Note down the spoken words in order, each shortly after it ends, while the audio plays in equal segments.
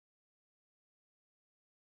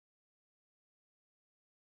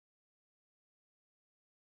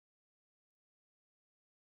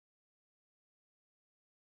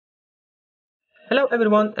Hello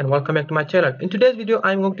everyone and welcome back to my channel. In today's video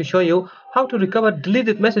I'm going to show you how to recover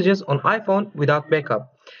deleted messages on iPhone without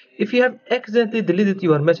backup. If you have accidentally deleted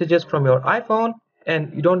your messages from your iPhone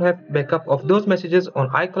and you don't have backup of those messages on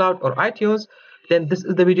iCloud or iTunes, then this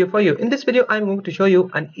is the video for you. In this video I'm going to show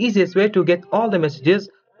you an easiest way to get all the messages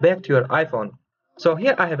back to your iPhone. So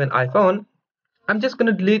here I have an iPhone. I'm just going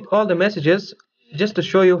to delete all the messages just to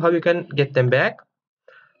show you how you can get them back.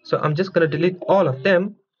 So I'm just going to delete all of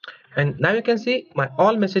them. And now you can see my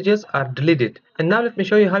all messages are deleted. And now let me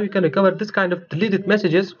show you how you can recover this kind of deleted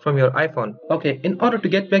messages from your iPhone. Okay, in order to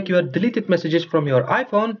get back your deleted messages from your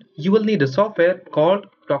iPhone, you will need a software called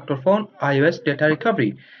Dr. Phone iOS Data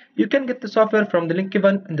Recovery. You can get the software from the link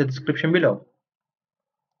given in the description below.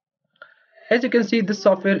 As you can see, this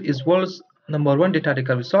software is world's #1 data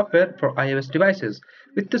recovery software for iOS devices.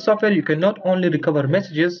 With this software, you can not only recover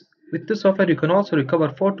messages, with this software you can also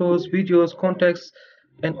recover photos, videos, contacts,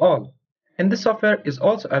 and all. And this software is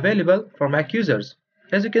also available for Mac users.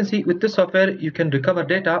 As you can see, with this software you can recover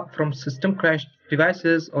data from system crash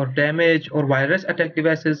devices or damage or virus attack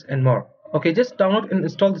devices and more. Okay, just download and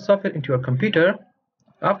install the software into your computer.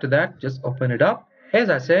 After that, just open it up.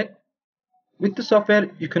 As I said, with the software,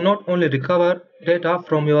 you can not only recover data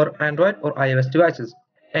from your Android or iOS devices,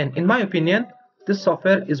 and in my opinion, this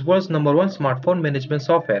software is world's #1 smartphone management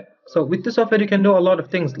software. So with this software, you can do a lot of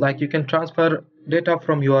things, like you can transfer data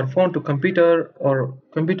from your phone to computer or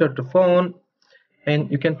computer to phone, and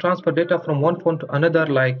you can transfer data from one phone to another,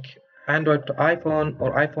 like Android to iPhone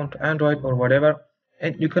or iPhone to Android or whatever.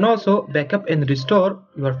 And you can also backup and restore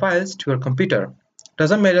your files to your computer.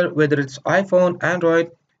 Doesn't matter whether it's iPhone,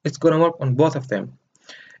 Android, it's gonna work on both of them.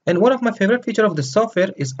 And one of my favorite feature of the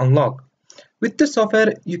software is unlock. With this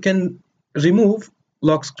software, you can remove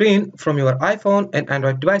lock screen from your iPhone and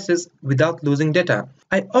Android devices without losing data.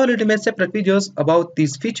 I already made separate videos about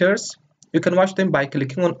these features. You can watch them by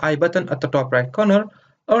clicking on I button at the top right corner,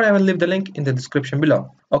 or I will leave the link in the description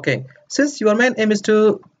below. Okay, since your main aim is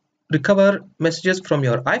to recover messages from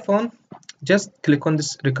your iPhone, just click on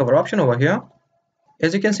this recover option over here.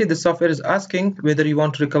 As you can see, the software is asking whether you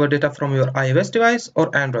want to recover data from your iOS device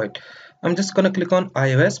or Android. I'm just gonna click on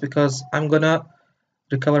iOS because I'm gonna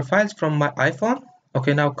recover files from my iPhone.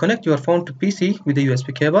 Okay, now connect your phone to PC with a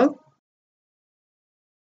USB cable.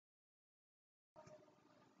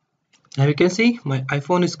 Now you can see my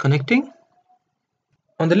iPhone is connecting.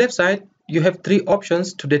 On the left side, you have three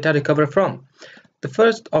options to data recover from. The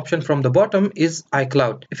first option from the bottom is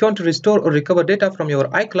iCloud. If you want to restore or recover data from your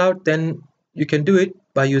iCloud, then you can do it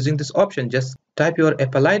by using this option. Just type your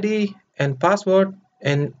Apple ID and password,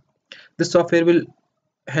 and the software will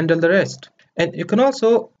handle the rest. And you can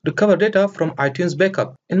also recover data from iTunes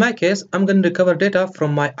backup. In my case, I'm going to recover data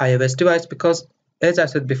from my iOS device because, as I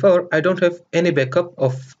said before, I don't have any backup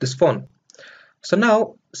of this phone. So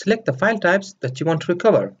now select the file types that you want to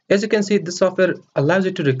recover. As you can see, the software allows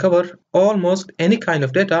you to recover almost any kind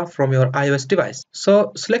of data from your iOS device.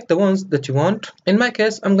 So select the ones that you want. In my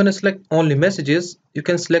case, I'm going to select only messages. You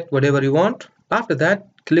can select whatever you want. After that,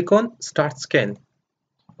 click on Start Scan.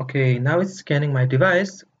 Okay, now it's scanning my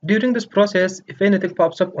device. During this process, if anything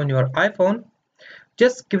pops up on your iPhone,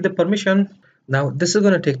 just give the permission. Now this is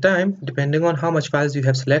going to take time depending on how much files you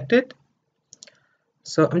have selected.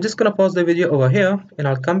 So I'm just gonna pause the video over here and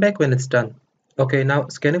I'll come back when it's done. Okay, now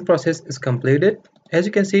scanning process is completed. As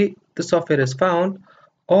you can see, the software has found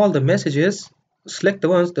all the messages. Select the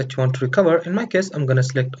ones that you want to recover. In my case, I'm gonna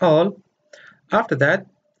select all. After that,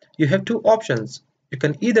 you have two options. You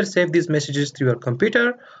can either save these messages to your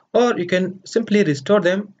computer or you can simply restore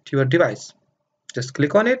them to your device. Just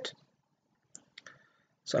click on it.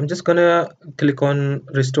 So I'm just gonna click on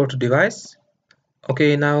restore to device.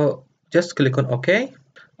 Okay, now just click on OK.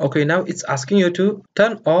 Okay, now it's asking you to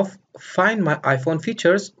turn off Find My iPhone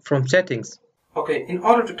features from settings. Okay, in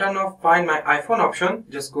order to turn off Find My iPhone option,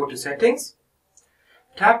 just go to settings,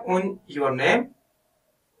 tap on your name.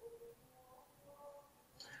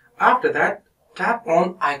 After that, tap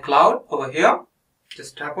on iCloud over here.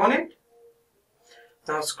 Just tap on it.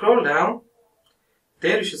 Now scroll down.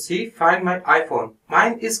 There you should see Find My iPhone.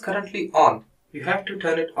 Mine is currently on. You have to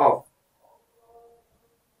turn it off.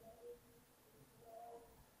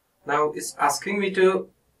 Now it's asking me to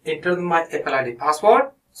enter my Apple ID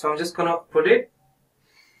password, so I'm just gonna put it.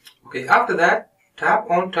 Okay, after that, tap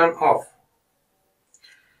on turn off.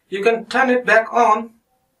 You can turn it back on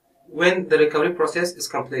when the recovery process is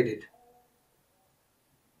completed.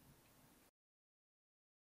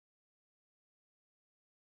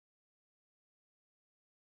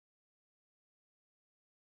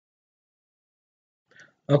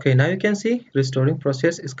 Okay, now you can see restoring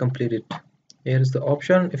process is completed. Here is the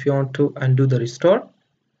option if you want to undo the restore.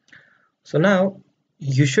 So now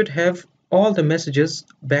you should have all the messages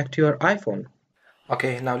back to your iPhone.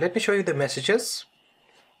 Okay, now let me show you the messages.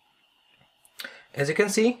 As you can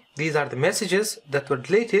see, these are the messages that were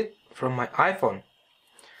deleted from my iPhone.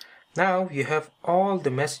 Now you have all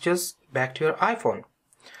the messages back to your iPhone.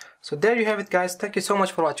 So there you have it, guys. Thank you so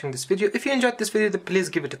much for watching this video. If you enjoyed this video, then please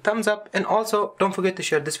give it a thumbs up, and also don't forget to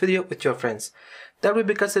share this video with your friends. That will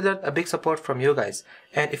be considered a big support from you guys.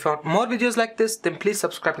 And if you want more videos like this, then please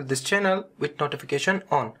subscribe to this channel with notification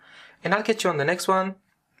on. And I'll catch you on the next one.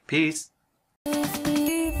 Peace.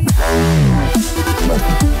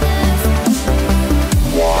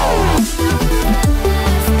 Wow.